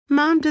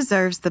Mom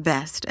deserves the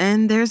best,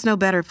 and there's no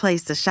better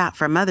place to shop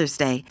for Mother's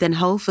Day than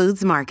Whole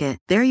Foods Market.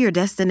 They're your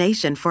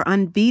destination for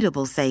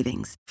unbeatable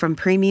savings, from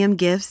premium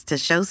gifts to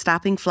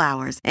show-stopping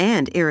flowers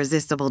and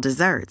irresistible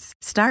desserts.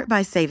 Start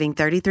by saving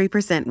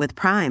 33% with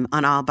Prime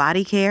on all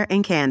body care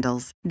and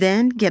candles.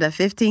 Then get a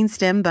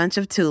 15-stem bunch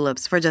of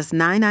tulips for just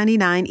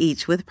 $9.99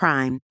 each with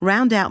Prime.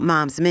 Round out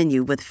Mom's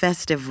menu with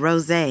festive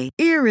rosé,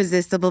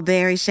 irresistible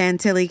berry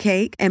chantilly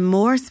cake, and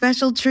more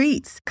special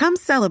treats. Come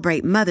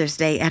celebrate Mother's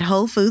Day at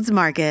Whole Foods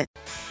Market.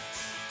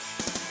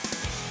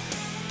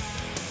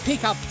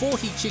 Pick up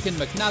 40 chicken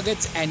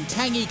McNuggets and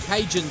tangy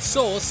Cajun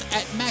sauce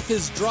at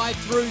Macca's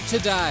drive-thru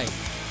today.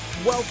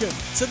 Welcome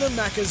to the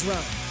Macca's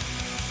Run.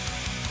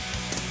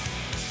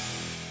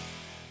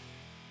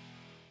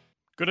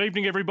 Good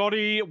evening,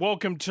 everybody.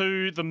 Welcome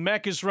to the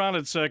Macca's Run.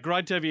 It's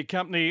great to have your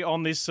company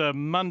on this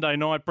Monday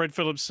night. Brett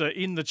Phillips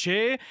in the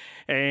chair,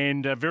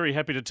 and very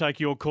happy to take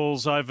your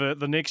calls over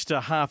the next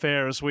half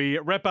hour as we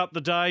wrap up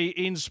the day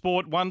in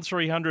sport.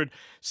 1300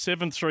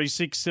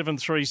 736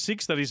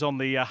 736. That is on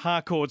the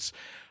Harcourts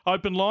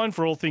open line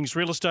for all things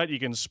real estate. You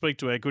can speak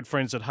to our good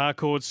friends at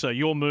Harcourts.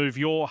 Your move,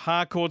 your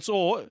Harcourts,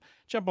 or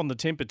jump on the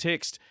Temper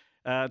text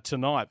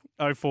tonight,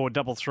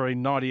 0433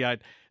 98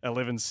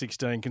 11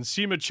 16.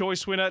 Consumer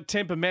choice winner,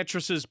 Temper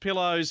mattresses,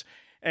 pillows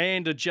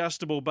and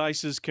adjustable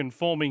bases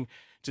conforming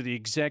to the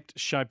exact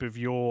shape of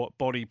your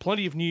body.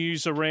 Plenty of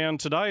news around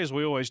today, as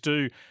we always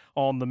do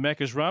on the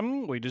Macca's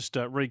Run. We just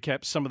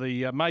recap some of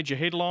the major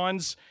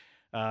headlines.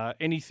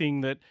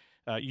 Anything that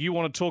you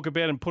want to talk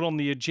about and put on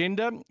the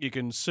agenda, you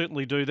can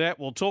certainly do that.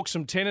 We'll talk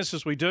some tennis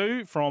as we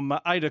do from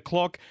 8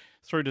 o'clock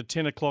through to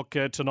 10 o'clock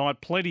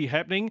tonight. Plenty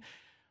happening.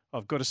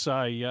 I've got to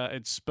say,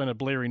 it's been a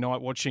bleary night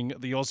watching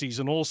the Aussies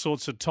in all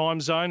sorts of time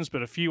zones,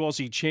 but a few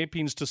Aussie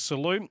champions to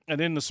salute, and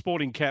then the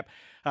sporting cap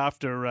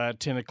after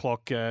 10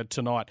 o'clock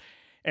tonight.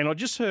 And I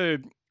just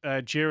heard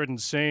Jared and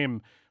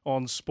Sam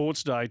on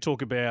Sports Day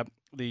talk about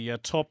the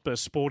top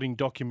sporting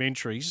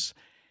documentaries,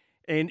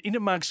 and in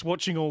amongst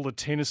watching all the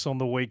tennis on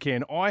the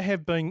weekend, I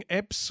have been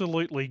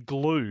absolutely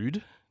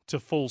glued to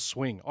Full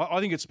Swing. I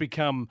think it's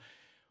become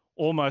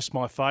almost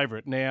my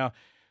favourite. Now,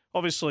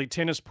 obviously,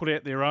 tennis put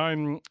out their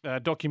own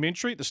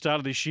documentary at the start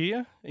of this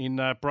year in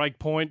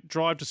Breakpoint,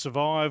 Drive to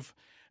Survive,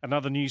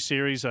 another new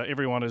series.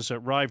 Everyone has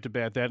raved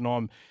about that, and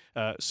I'm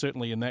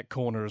certainly in that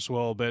corner as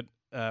well. But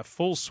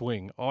Full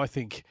Swing, I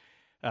think,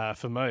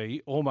 for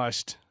me,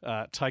 almost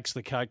takes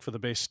the cake for the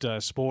best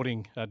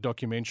sporting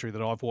documentary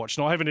that I've watched.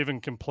 And I haven't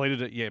even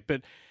completed it yet,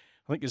 but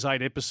I think there's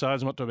 8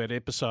 episodes. I'm not talking about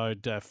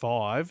episode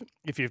 5.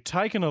 If you've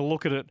taken a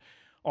look at it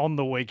on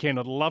the weekend,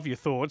 I'd love your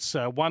thoughts.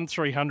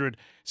 1300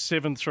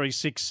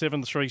 736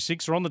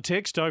 736 or on the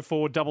text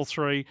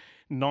 0433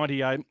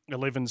 98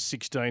 11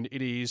 16.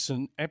 It is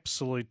an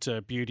absolute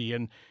beauty.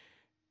 And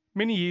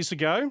many years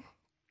ago,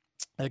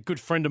 a good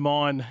friend of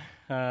mine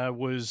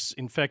was,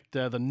 in fact,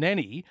 the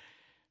nanny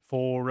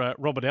for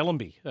Robert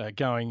Allenby,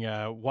 going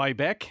way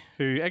back,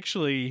 who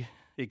actually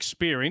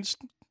experienced,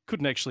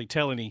 couldn't actually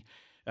tell any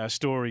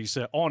stories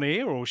on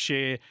air or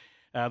share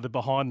the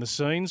behind the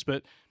scenes,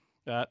 but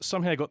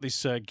somehow got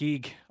this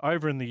gig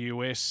over in the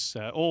US.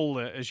 All,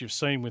 as you've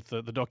seen with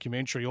the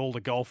documentary, all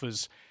the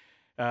golfers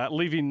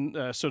live in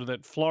sort of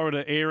that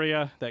Florida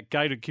area, that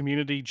gated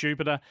community,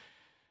 Jupiter,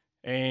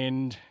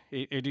 and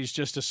it is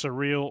just a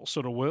surreal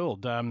sort of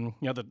world.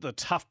 The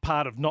tough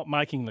part of not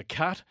making the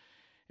cut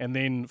and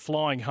then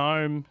flying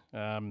home,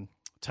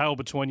 tail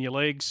between your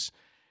legs,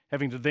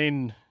 having to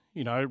then,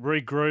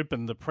 regroup,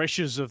 and the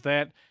pressures of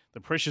that, the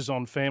pressures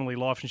on family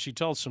life. And she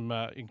told some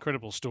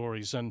incredible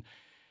stories, and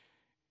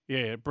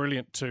yeah,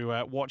 brilliant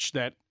to watch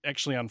that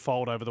actually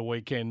unfold over the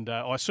weekend.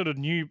 I sort of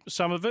knew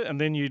some of it,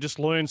 and then you just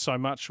learn so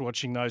much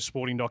watching those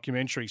sporting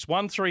documentaries.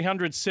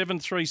 1300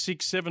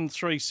 736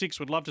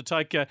 736. Would love to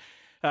take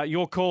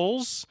your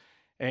calls,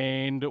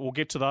 and we'll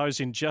get to those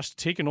in just a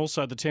tick, and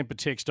also the Temper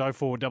text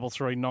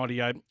 0433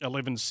 98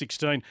 11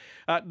 16.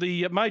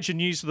 The major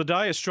news of the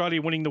day,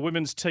 Australia winning the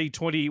Women's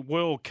T20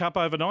 World Cup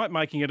overnight,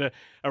 making it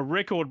a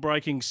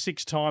record-breaking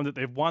 6th time that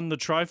they've won the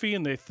trophy,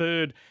 and their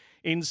third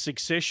in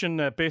succession.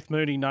 Beth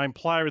Mooney named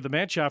player of the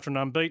match after an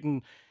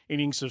unbeaten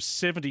innings of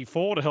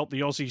 74 to help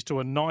the Aussies to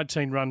a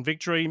 19-run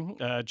victory.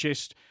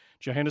 Jess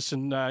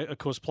Johannesson, of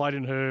course, played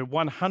in her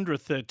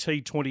 100th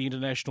T20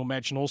 international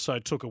match and also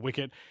took a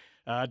wicket.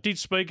 Did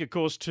speak, of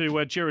course,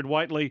 to Gerard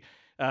Whateley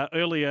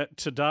earlier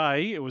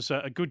today. It was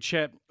a good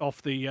chat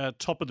off the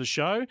top of the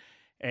show,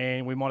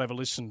 and we might have a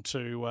listen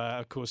to,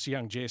 of course,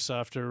 young Jess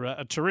after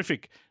a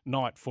terrific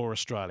night for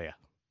Australia.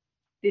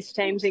 This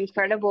team's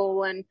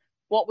incredible, and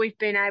what we've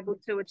been able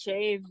to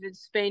achieve,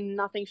 it's been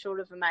nothing short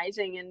of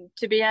amazing. And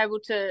to be able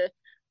to,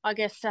 I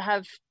guess, to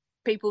have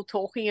people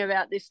talking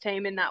about this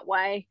team in that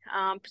way,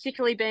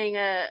 particularly being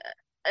a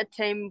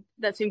team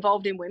that's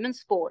involved in women's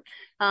sport,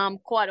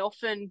 quite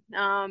often,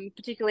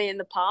 particularly in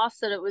the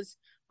past, that it was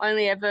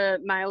only ever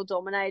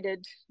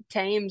male-dominated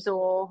teams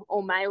or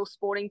male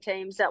sporting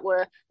teams that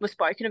were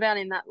spoken about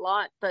in that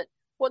light. But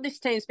what this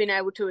team's been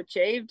able to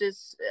achieve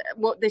has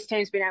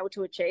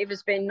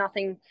been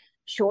nothing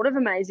short of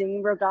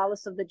amazing,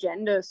 regardless of the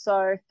gender.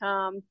 So,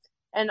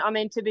 and I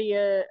mean, to be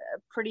a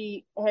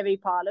pretty heavy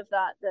part of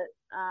that,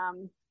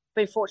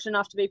 been fortunate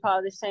enough to be part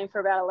of this team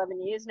for about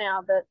 11 years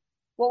now, that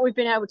what we've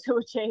been able to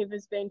achieve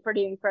has been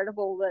pretty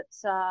incredible.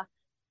 That's,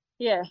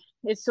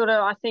 it's sort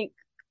of, I think,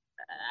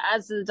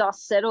 as the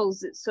dust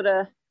settles, it sort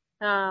of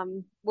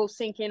will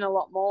sink in a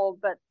lot more.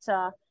 But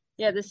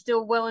there's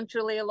still well and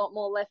truly a lot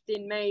more left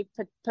in me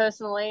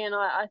personally, and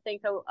I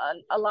think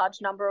a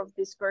large number of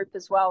this group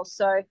as well.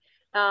 So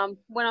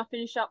when I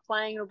finish up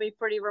playing, it'll be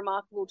pretty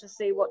remarkable to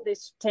see what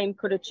this team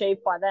could achieve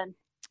by then.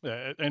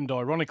 And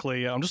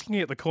ironically, I'm just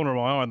looking at the corner of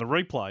my eye and the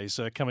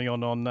replays coming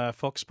on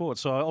Fox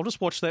Sports. So I'll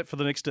just watch that for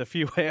the next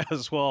few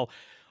hours while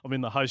I'm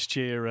in the host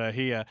chair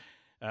here.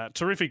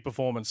 Terrific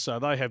performance.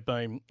 They have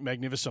been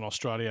magnificent,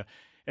 Australia.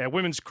 Our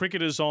women's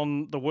cricketers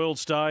on the world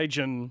stage,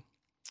 and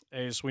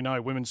as we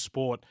know, women's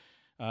sport,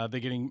 they're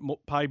getting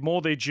paid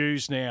more their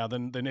dues now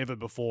than ever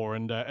before,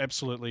 and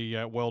absolutely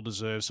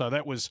well-deserved. So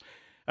that was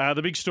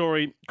the big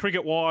story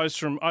cricket-wise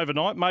from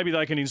overnight. Maybe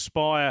they can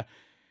inspire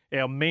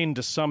our men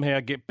to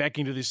somehow get back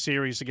into this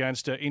series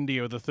against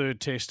India, the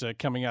third test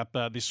coming up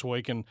this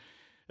week, and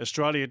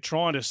Australia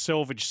trying to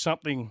salvage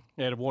something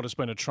out of what has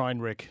been a train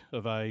wreck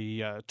of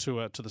a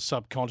tour to the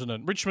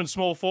subcontinent. Richmond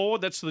small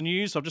forward, that's the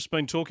news. I've just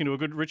been talking to a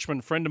good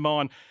Richmond friend of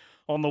mine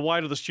on the way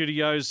to the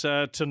studios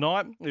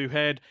tonight, who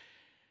had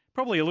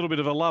probably a little bit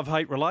of a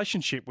love-hate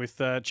relationship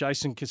with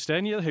Jason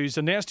Castagna, who's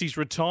announced his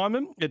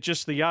retirement at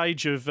just the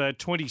age of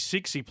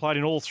 26. He played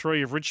in all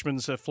three of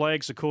Richmond's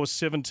flags, of course,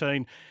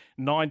 17,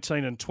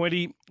 19 and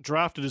 20,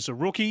 drafted as a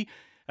rookie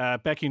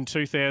back in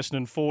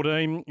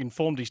 2014,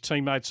 informed his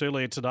teammates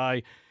earlier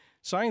today,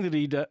 saying that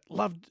he'd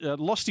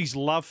lost his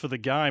love for the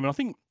game. And I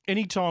think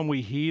any time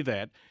we hear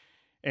that,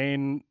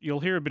 and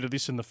you'll hear a bit of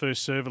this in the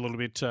first serve a little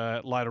bit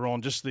later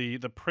on, just the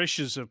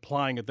pressures of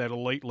playing at that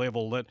elite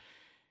level, that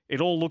it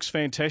all looks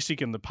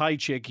fantastic, and the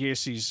paycheck,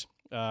 yes, is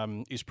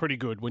pretty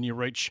good when you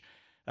reach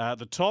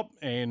the top,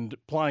 and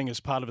playing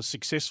as part of a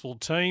successful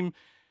team,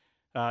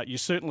 you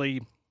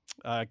certainly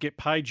get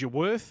paid your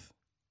worth,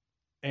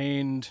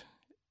 and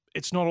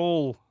it's not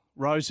all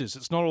roses.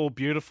 It's not all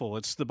beautiful.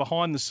 It's the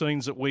behind the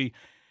scenes that we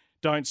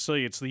don't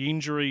see. It's the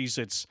injuries.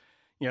 It's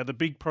the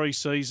big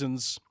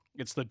pre-seasons.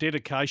 It's the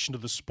dedication to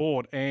the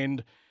sport,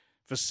 and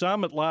for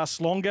some it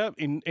lasts longer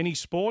in any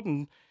sport,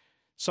 and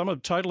some are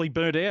totally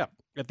burnt out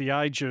at the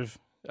age of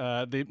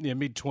their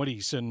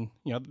mid-20s, and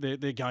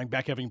they're going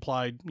back having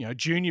played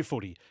junior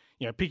footy,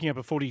 picking up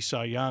a footy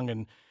so young.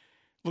 And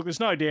look, there's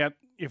no doubt,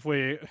 if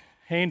we're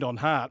hand on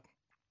heart,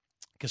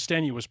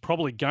 Castagna was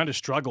probably going to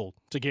struggle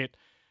to get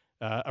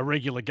a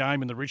regular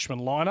game in the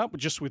Richmond lineup,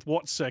 just with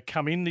what's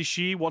come in this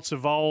year, what's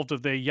evolved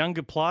of their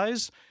younger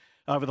players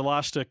over the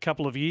last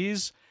couple of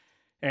years,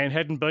 and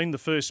hadn't been the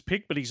first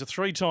pick, but he's a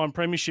three-time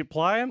premiership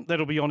player.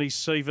 That'll be on his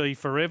CV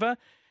forever.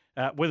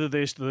 Whether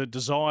there's the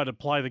desire to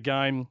play the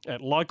game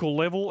at local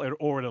level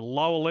or at a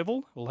lower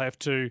level, we'll have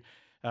to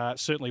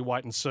certainly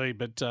wait and see.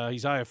 But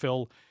his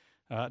AFL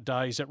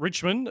days at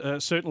Richmond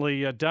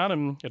certainly done,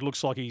 and it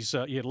looks like his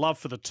love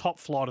for the top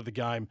flight of the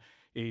game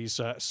is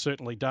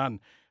certainly done.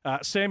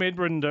 Sam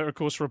Edbrand, of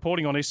course,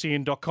 reporting on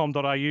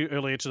sen.com.au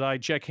earlier today.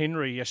 Jack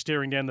Henry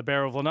staring down the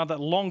barrel of another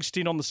long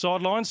stint on the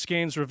sidelines.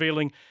 Scans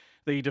revealing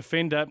the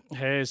defender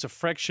has a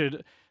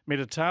fractured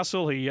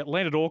metatarsal. He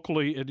landed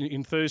awkwardly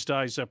in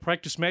Thursday's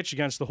practice match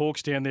against the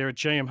Hawks down there at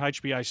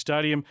GMHBA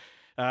Stadium,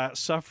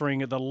 suffering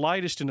the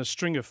latest in a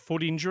string of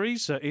foot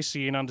injuries.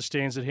 SEN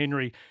understands that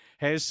Henry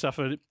has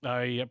suffered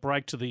a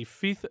break to the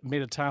fifth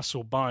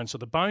metatarsal bone, so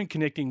the bone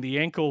connecting the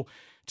ankle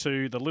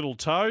to the little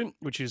toe,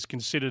 which is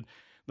considered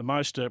the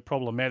most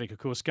problematic. Of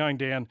course, going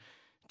down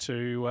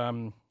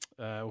to,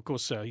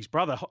 his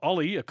brother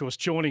Ollie, of course,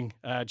 joining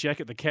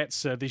Jack at the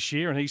Cats this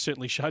year, and he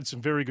certainly showed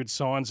some very good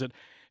signs that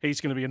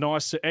he's going to be a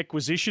nice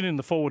acquisition in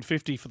the forward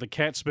 50 for the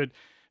Cats. But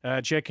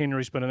Jack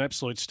Henry's been an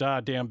absolute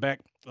star down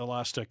back the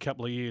last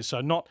couple of years,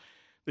 so not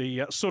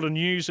the sort of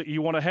news that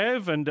you want to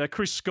have. And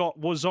Chris Scott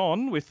was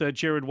on with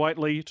Gerard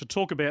Whateley to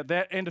talk about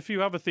that and a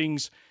few other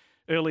things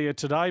earlier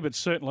today, but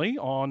certainly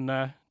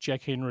on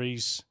Jack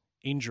Henry's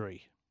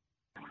injury.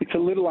 It's a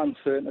little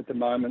uncertain at the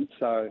moment,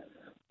 so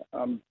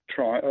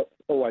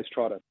always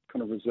try to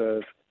kind of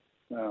reserve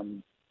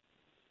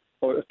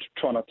or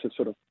try not to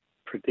sort of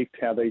predict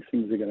how these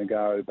things are going to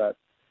go, but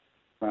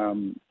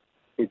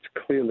it's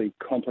clearly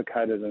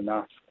complicated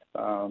enough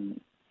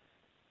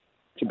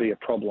to be a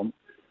problem.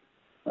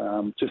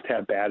 Just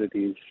how bad it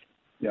is,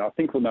 I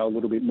think we'll know a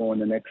little bit more in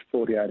the next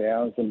 48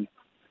 hours, and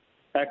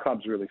our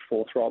club's really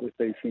forthright with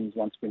these things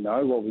once we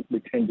know. Well, we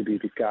tend to be a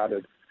bit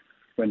guarded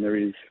when there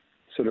is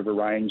sort of a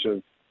range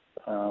of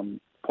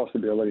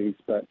possibilities,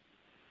 but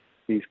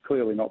he's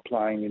clearly not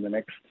playing in the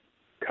next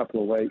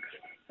couple of weeks.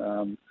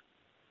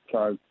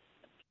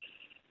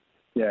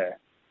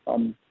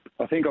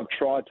 I think I've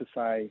tried to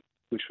say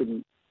we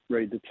shouldn't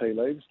read the tea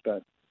leaves,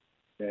 but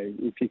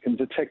if you can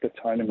detect a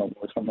tone in my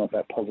voice, I'm not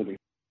that positive.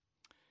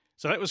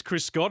 So that was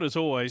Chris Scott, as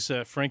always,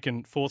 frank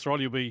and forthright.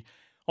 He'll be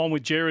on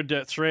with Jared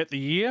throughout the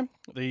year,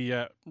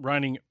 the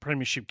reigning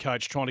premiership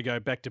coach trying to go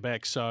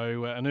back-to-back.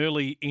 So an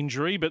early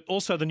injury, but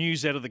also the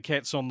news out of the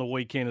Cats on the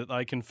weekend that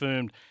they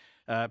confirmed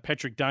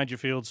Patrick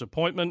Dangerfield's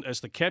appointment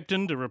as the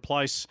captain to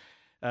replace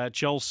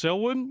Joel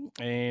Selwood.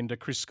 And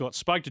Chris Scott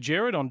spoke to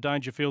Jared on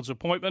Dangerfield's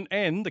appointment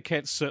and the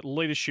Cats'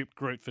 leadership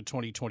group for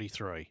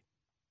 2023.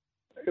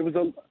 It was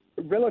a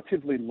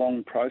relatively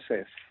long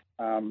process,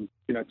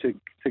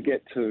 to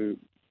get to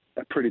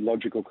a pretty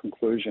logical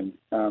conclusion,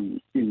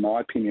 in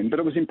my opinion. But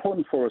it was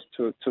important for us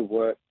to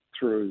work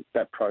through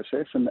that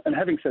process. And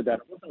having said that,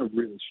 it wasn't a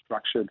really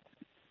structured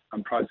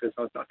process.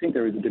 I think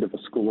there is a bit of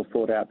a school of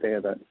thought out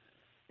there that,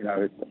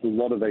 a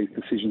lot of these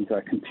decisions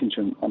are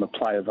contingent on a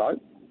player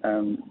vote.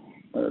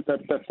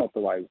 That's not the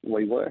way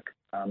we work.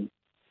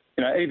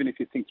 Even if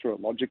you think through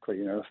it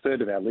logically, a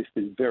third of our list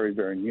is very,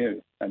 very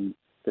new, and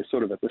they're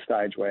sort of at the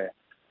stage where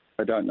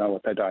they don't know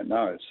what they don't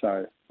know.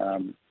 So,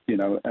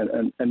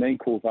 an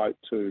equal vote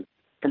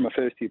from a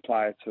first-year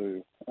player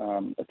to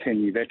a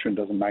 10-year veteran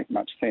doesn't make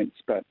much sense.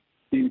 But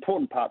the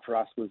important part for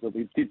us was that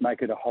we did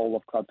make it a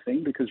whole-of-club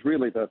thing, because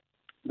really the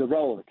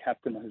role of the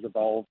captain has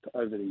evolved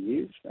over the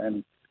years.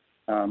 And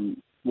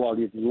while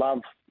you'd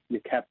love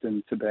your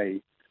captain to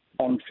be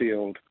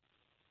on-field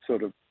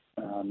sort of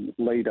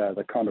leader,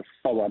 the kind of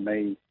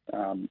follow-me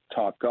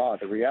type guy,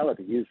 the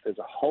reality is there's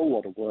a whole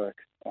lot of work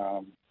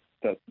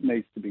that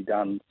needs to be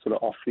done sort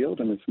of off-field,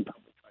 and there's some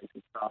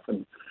public-facing stuff.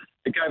 And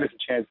it gave us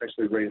a chance to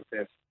actually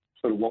reassess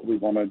sort of what we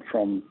wanted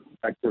from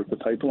that group of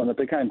people. And it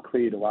became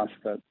clear to us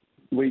that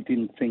we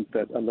didn't think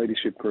that a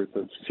leadership group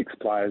of 6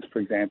 players, for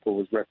example,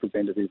 was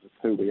representative of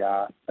who we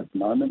are at the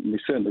moment. And we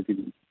certainly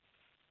didn't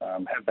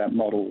have that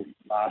model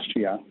last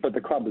year. But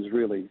the club was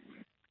really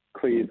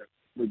clear that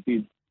we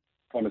did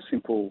want a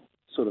simple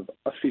sort of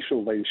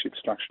official leadership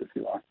structure, if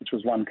you like, which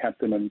was one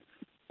captain and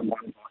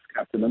one vice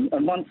captain.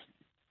 And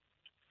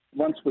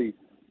once we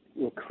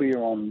were clear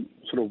on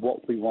sort of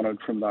what we wanted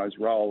from those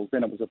roles,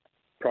 then it was a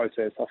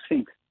process, I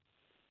think,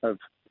 of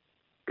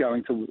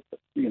going to,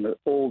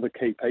 all the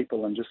key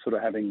people and just sort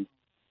of having,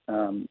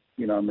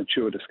 a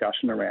mature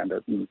discussion around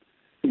it. And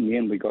in the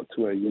end, we got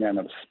to a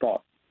unanimous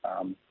spot.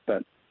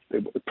 But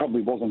it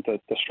probably wasn't the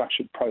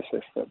structured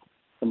process that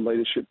some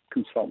leadership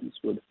consultants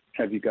would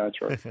have you go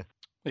through.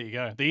 There you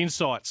go. The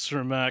insights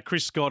from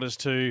Chris Scott as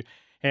to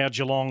how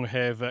Geelong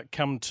have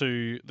come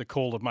to the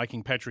call of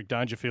making Patrick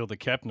Dangerfield the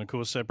captain. Of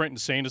course, Brenton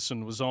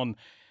Sanderson was on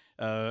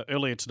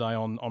earlier today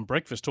on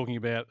Breakfast talking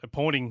about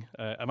appointing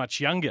a much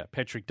younger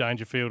Patrick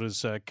Dangerfield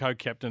as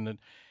co-captain at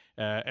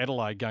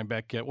Adelaide, going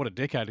back, a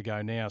decade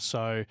ago now.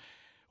 So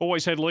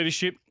always had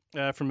leadership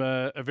from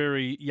a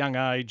very young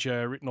age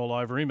written all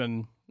over him,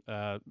 and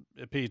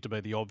appears to be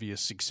the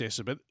obvious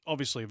successor. But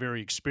obviously a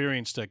very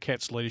experienced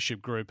Cats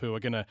leadership group who are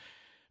going to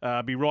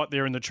be right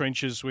there in the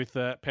trenches with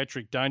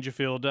Patrick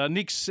Dangerfield.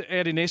 Nick's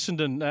out in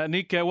Essendon.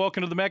 Nick,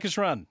 welcome to the Macca's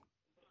Run.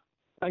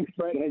 Thanks,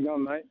 Brett. How you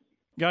going, mate?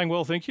 Going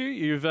well, thank you.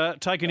 You've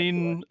taken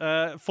in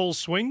full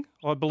swing,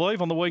 I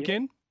believe, on the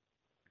weekend.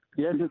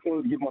 Yeah, just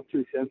wanted to give my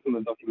 2 cents on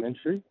the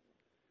documentary.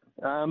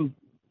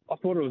 I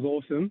thought it was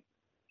awesome.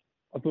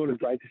 I thought it was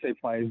great to see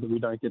players that we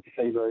don't get to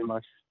see very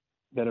much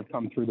that have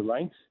come through the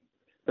ranks.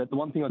 But the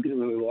one thing I didn't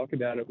really like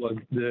about it was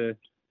the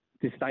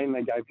disdain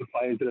they gave to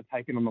players that have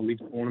taken on the league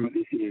tournament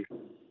this year.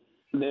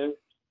 They're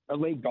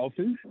elite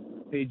golfers.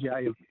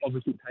 PGA have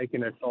obviously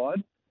taken their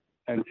side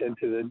and said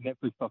to the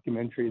Netflix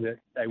documentary that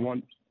they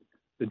want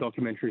the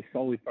documentary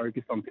solely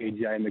focused on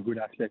PGA and the good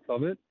aspects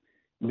of it.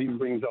 It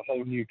brings a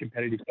whole new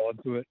competitive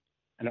side to it,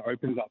 and it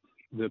opens up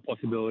the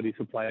possibility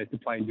for players to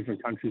play in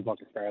different countries like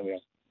Australia.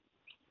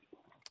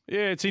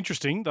 Yeah, it's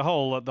interesting. The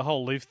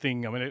whole live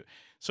thing. I mean, it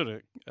sort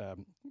of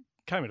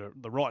came at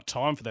the right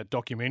time for that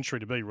documentary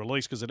to be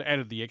released because it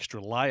added the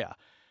extra layer.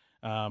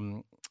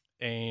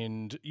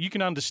 And you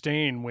can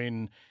understand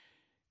when,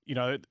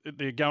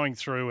 they're going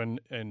through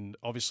and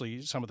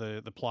obviously some of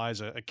the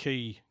players are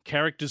key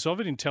characters of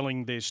it in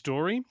telling their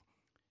story.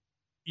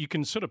 You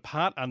can sort of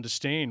part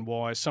understand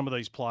why some of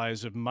these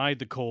players have made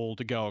the call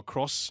to go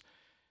across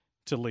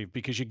to live,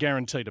 because you're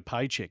guaranteed a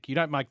paycheck. You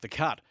don't make the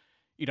cut,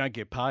 you don't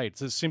get paid.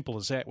 It's as simple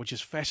as that, which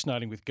is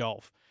fascinating with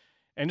golf.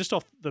 And just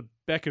off the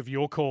back of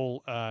your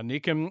call,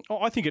 Nick,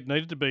 I think it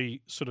needed to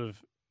be sort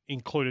of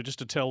included just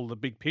to tell the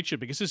big picture,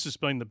 because this has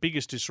been the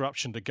biggest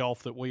disruption to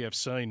golf that we have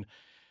seen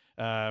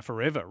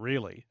forever,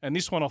 really. And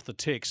this one off the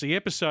text. The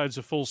episodes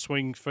are full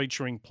swing,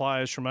 featuring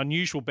players from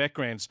unusual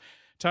backgrounds.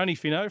 Tony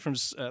Finau from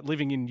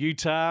living in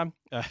Utah.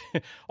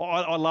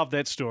 I love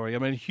that story. I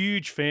mean,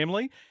 huge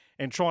family,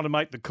 and trying to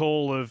make the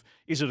call of,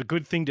 is it a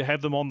good thing to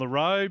have them on the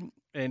road?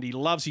 And he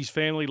loves his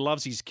family,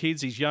 loves his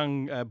kids, his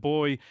young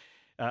boy,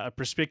 a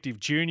prospective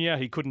junior.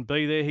 He couldn't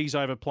be there. He's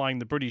over playing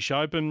the British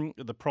Open.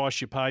 The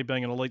price you pay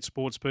being an elite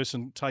sports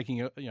person,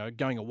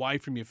 going away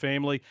from your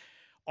family.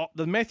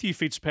 The Matthew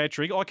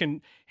Fitzpatrick, I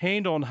can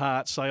hand on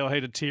heart say I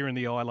had a tear in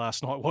the eye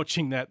last night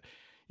watching that.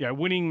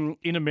 Winning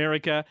in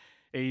America.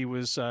 He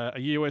was a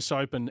US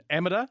Open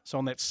amateur. So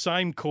on that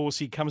same course,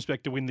 he comes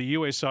back to win the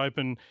US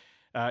Open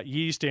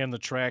years down the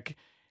track.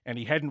 and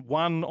he hadn't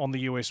won on the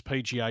US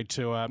PGA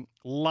Tour.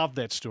 Loved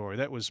that story.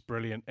 That was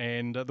brilliant.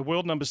 And the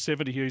world number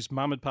 70, whose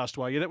mum had passed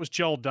away, that was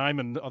Joel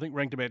Damon, I think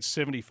ranked about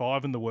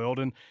 75 in the world.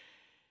 And,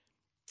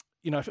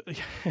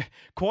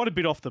 quite a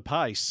bit off the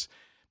pace,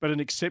 but an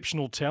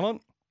exceptional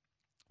talent.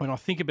 When I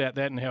think about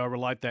that and how I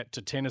relate that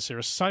to tennis, there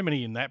are so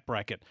many in that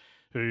bracket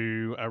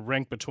who are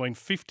ranked between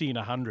 50 and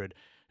 100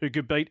 who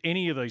could beat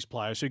any of these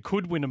players, who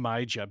could win a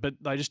major, but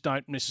they just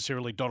don't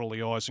necessarily dot all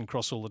the I's and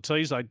cross all the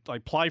T's. They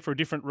play for a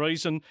different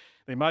reason.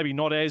 They're maybe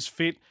not as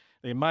fit.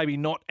 They're maybe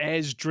not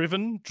as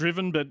driven,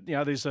 but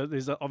there's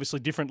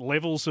obviously different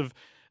levels of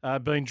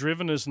being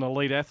driven as an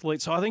elite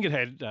athlete. So I think it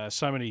had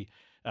so many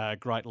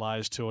great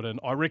layers to it, and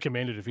I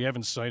recommend it if you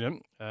haven't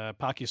seen it.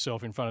 Park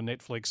yourself in front of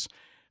Netflix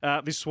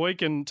this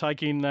week and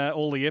take in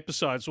all the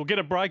episodes. We'll get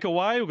a break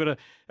away. We've got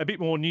a bit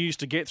more news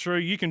to get through.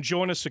 You can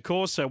join us, of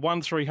course, at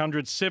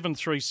 1300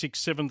 736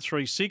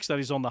 736. That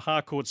is on the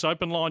Harcourts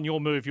open line.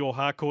 Your move, your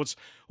Harcourts.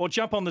 Or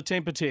jump on the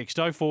temper text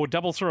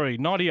 0433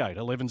 98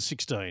 11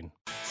 16.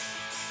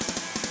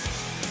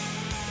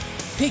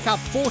 Pick up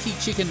 40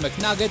 chicken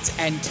McNuggets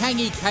and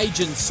tangy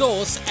Cajun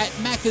sauce at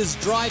Macca's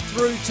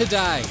drive-thru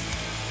today.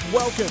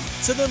 Welcome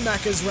to the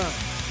Macca's Run.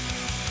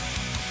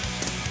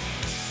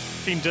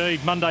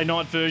 Indeed, Monday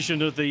night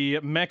version of the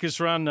Macca's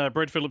Run.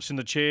 Brett Phillips in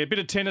the chair. Bit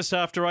of tennis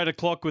after 8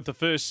 o'clock with the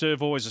first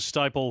serve, always a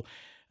staple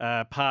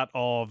part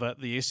of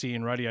the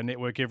SEN Radio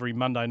Network every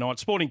Monday night.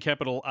 Sporting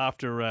Capital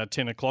after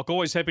 10 o'clock.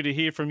 Always happy to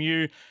hear from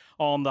you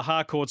on the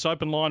Harcourts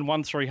open line,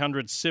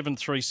 1300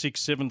 736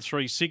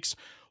 736.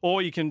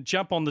 Or you can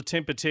jump on the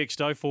temper text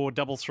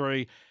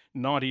 0433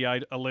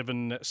 98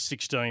 11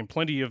 16.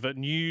 Plenty of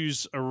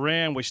news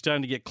around. We're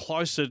starting to get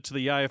closer to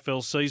the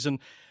AFL season.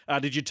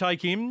 Did you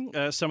take in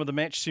some of the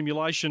match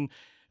simulation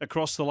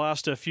across the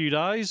last few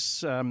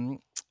days?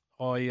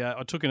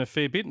 I took in a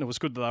fair bit, and it was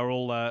good that they were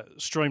all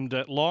streamed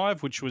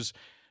live, which was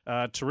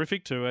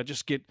terrific to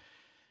just get,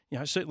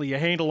 certainly a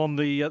handle on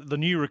the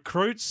new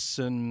recruits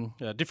and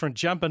different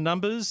jumper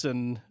numbers,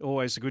 and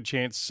always a good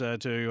chance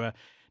to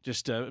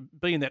just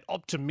be in that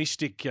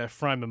optimistic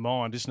frame of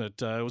mind, isn't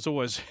it? It was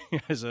always,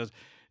 as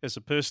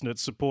a person that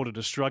supported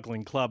a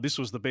struggling club, this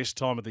was the best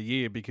time of the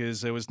year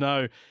because there was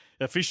no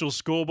official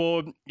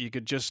scoreboard. You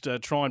could just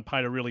try and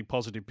paint a really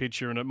positive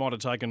picture, and it might have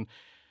taken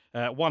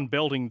one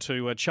belting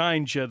to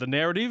change the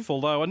narrative.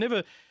 Although I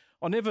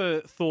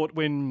never thought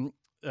when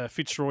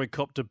Fitzroy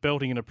copped a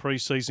belting in a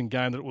pre-season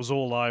game that it was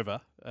all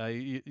over.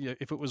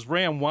 If it was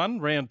round 1,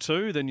 round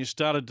 2, then you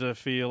started to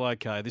feel,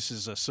 okay, this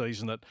is a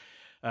season that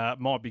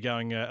might be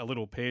going a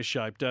little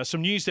pear-shaped.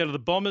 Some news out of the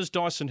Bombers.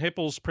 Dyson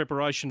Heppel's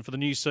preparation for the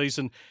new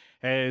season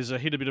has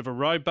hit a bit of a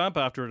road bump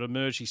after it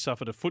emerged he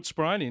suffered a foot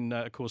sprain in,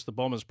 of course, the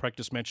Bombers'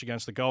 practice match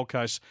against the Gold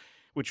Coast,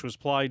 which was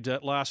played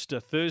last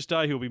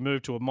Thursday. He'll be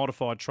moved to a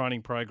modified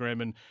training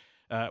program and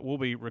will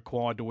be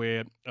required to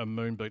wear a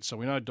moon boot. So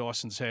we know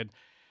Dyson's had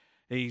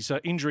his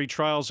injury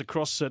trails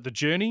across the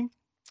journey.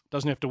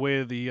 Doesn't have to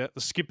wear the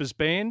skipper's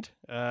band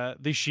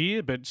this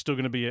year, but still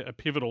going to be a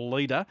pivotal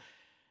leader.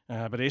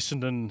 But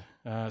Essendon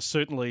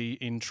certainly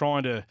in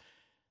trying to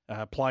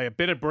play a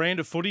better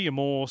brand of footy, a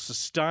more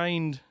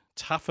sustained,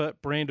 tougher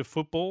brand of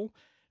football,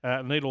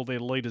 need all their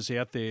leaders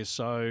out there.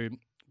 So,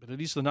 but it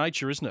is the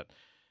nature, isn't it?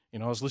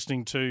 I was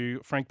listening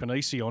to Frank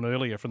Panisi on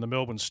earlier from the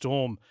Melbourne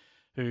Storm,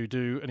 who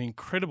do an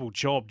incredible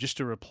job just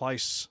to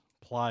replace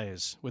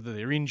players, whether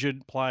they're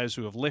injured, players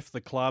who have left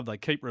the club. They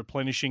keep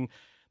replenishing,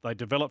 they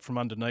develop from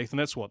underneath, and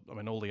that's what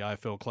all the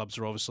AFL clubs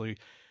are obviously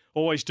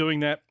always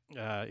doing that,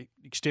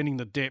 extending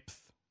the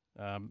depth.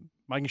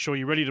 Making sure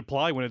you're ready to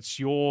play when it's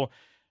your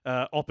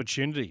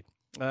opportunity.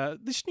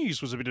 This news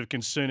was a bit of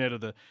concern out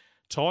of the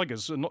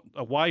Tigers, not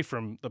away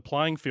from the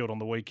playing field on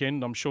the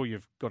weekend. I'm sure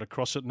you've got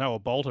across it. Noah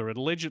Bolter had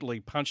allegedly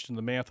punched in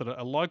the mouth at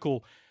a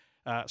local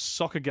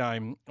soccer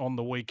game on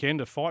the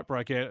weekend. A fight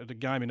broke out at a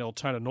game in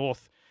Altona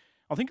North.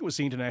 I think it was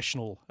the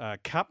International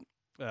Cup,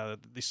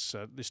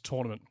 this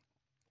tournament,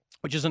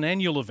 which is an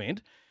annual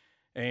event.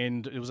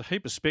 And it was a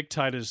heap of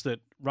spectators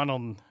that ran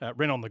on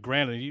the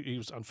ground, and he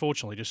was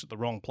unfortunately just at the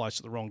wrong place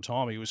at the wrong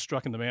time. He was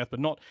struck in the mouth, but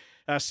not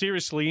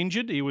seriously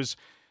injured. He was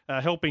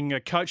helping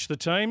coach the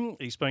team.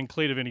 He's been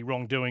cleared of any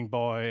wrongdoing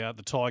by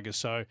the Tigers,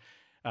 so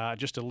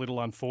just a little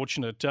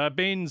unfortunate.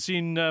 Ben's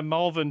in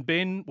Malvern.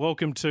 Ben,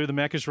 welcome to the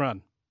Macca's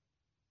Run.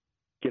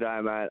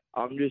 G'day, mate.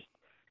 I'm just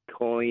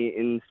calling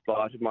in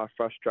spite of my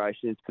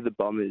frustrations for the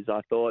Bombers. I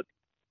thought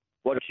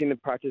watching the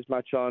practice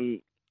match on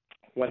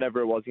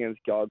whenever it was against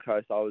Gold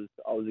Coast, I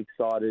was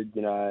excited,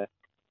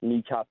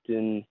 new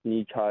captain,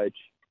 new coach.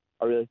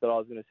 I really thought I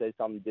was going to see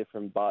something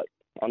different, but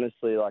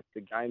honestly,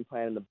 the game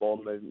plan and the ball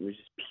movement was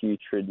just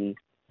putrid, and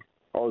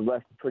I was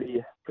left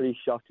pretty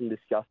shocked and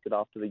disgusted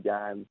after the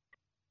game.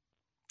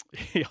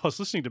 Yeah, I was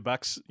listening to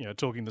Bucks,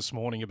 talking this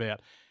morning about,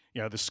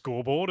 the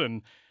scoreboard,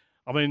 and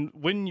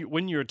when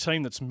you're a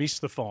team that's missed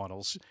the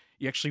finals,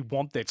 you actually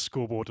want that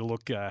scoreboard to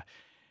look.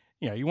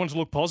 You want it to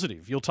look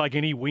positive. You'll take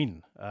any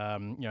win,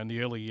 in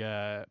the early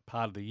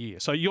part of the year.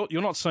 So you're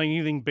not seeing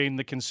anything, Ben,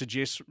 that can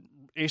suggest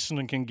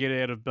Essendon can get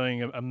out of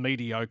being a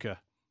mediocre,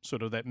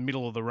 sort of that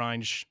middle of the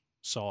range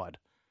side.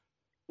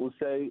 we'll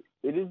see.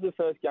 It is the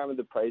first game of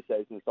the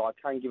pre-season, so I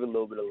can give a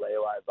little bit of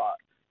leeway. But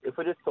if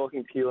we're just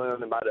talking purely on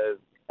the matter of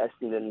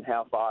Essendon and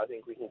how far I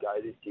think we can go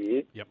this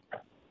year, Yep.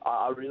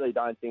 I really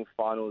don't think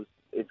finals.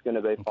 It's going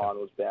to be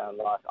finals bound.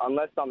 Like,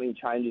 unless something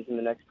changes in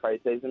the next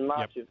pre-season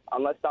match,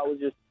 unless that was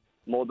just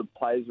more the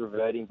players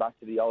reverting back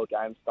to the old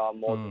game style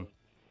more than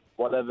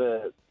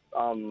whatever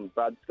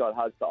Brad Scott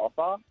has to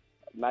offer,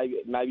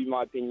 maybe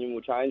my opinion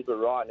will change. But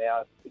right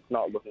now, it's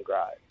not looking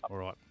great. All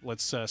right,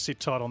 let's sit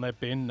tight on that,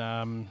 Ben.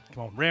 Come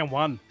on, round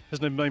one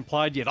hasn't even been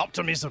played yet.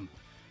 Optimism.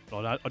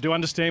 But I do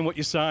understand what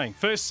you're saying.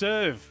 First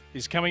serve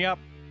is coming up